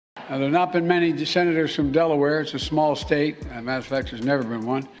Now, there have not been many senators from Delaware. It's a small state. As a matter of fact, there's never been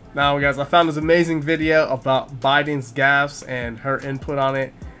one. Now, guys, I found this amazing video about Biden's gaffes and her input on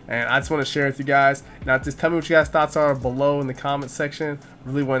it, and I just want to share it with you guys. Now, just tell me what you guys' thoughts are below in the comment section.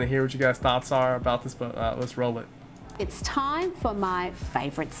 Really want to hear what you guys' thoughts are about this, but let's roll it. It's time for my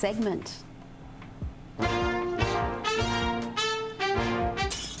favorite segment.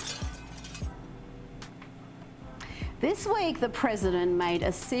 This week, the president made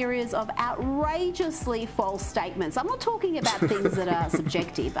a series of outrageously false statements. I'm not talking about things that are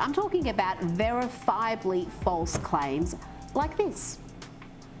subjective. I'm talking about verifiably false claims like this.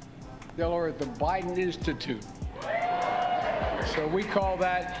 Delaware at the Biden Institute. So we call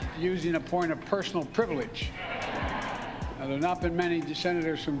that using a point of personal privilege. Now, there have not been many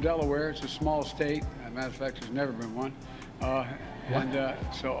senators from Delaware. It's a small state. As a matter of fact, there's never been one.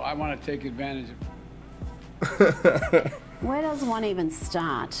 So I want to take advantage of. Where does one even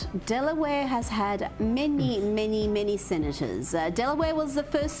start? Delaware has had many senators. Delaware was the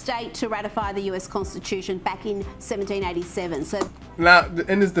first state to ratify the US Constitution back in 1787. So now,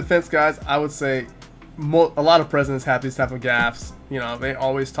 in his defense, guys, I would say a lot of presidents have these type of gaffes. You know, they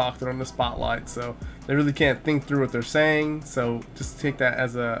always talk, they're in the spotlight, so they really can't think through what they're saying. So just take that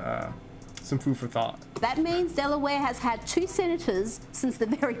as some food for thought. That means Delaware has had 2 senators since the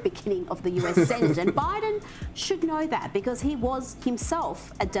very beginning of the US Senate, and Biden should know that because he was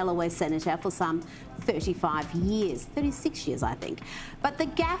himself a Delaware senator for some 35 years, 36 years, I think. But the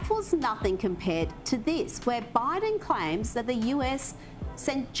gaffe was nothing compared to this, where Biden claims that the US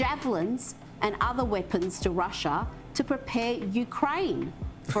sent javelins and other weapons to Russia to prepare Ukraine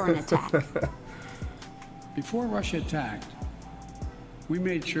for an attack. Before Russia attacked, we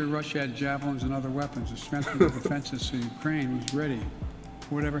made sure Russia had javelins and other weapons to strengthen the defenses so Ukraine was ready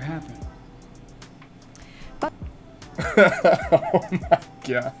for whatever happened. But oh my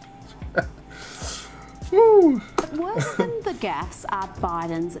God. Woo. Worse than the gaffes are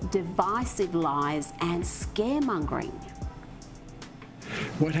Biden's divisive lies and scaremongering.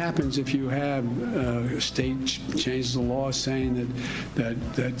 What happens if you have a state changes the law saying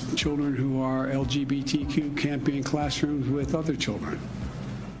that children who are LGBTQ can't be in classrooms with other children?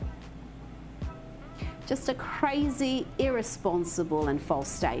 Just a crazy, irresponsible and false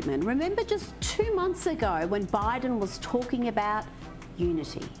statement. Remember just 2 months ago when Biden was talking about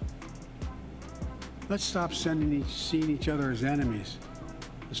unity. Let's stop seeing each other as enemies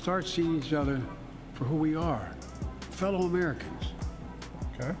and start seeing each other for who we are, fellow Americans.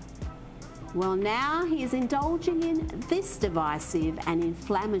 Okay. Well, now he is indulging in this divisive and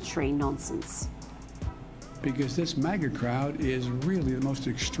inflammatory nonsense. Because this MAGA crowd is really the most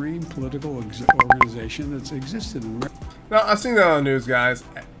extreme political organization that's existed in America. Now, I've seen that on the news, guys.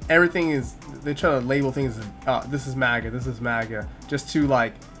 Everything is, they try to label things as, this is MAGA, this is MAGA, just to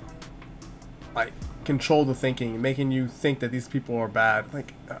like control the thinking, making you think that these people are bad.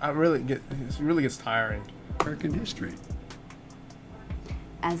 Like, it really gets tiring. American history.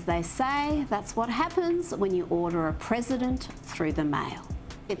 As they say, that's what happens when you order a president through the mail.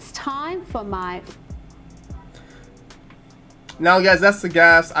 It's time for my... Now, guys, that's the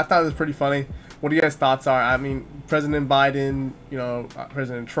gaffes. I thought it was pretty funny. What do you guys' thoughts are? I mean, President Biden, you know,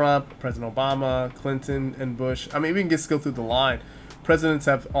 President Trump, President Obama, Clinton, and Bush. I mean, we can just go through the line. Presidents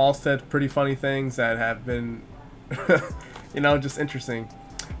have all said pretty funny things that have been, you know, just interesting.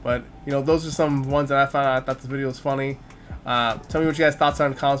 But, you know, those are some ones that I found out. I thought this video was funny. Tell me what you guys' thoughts are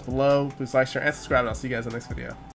in the comments below. Please like, share, and subscribe, and I'll see you guys in the next video.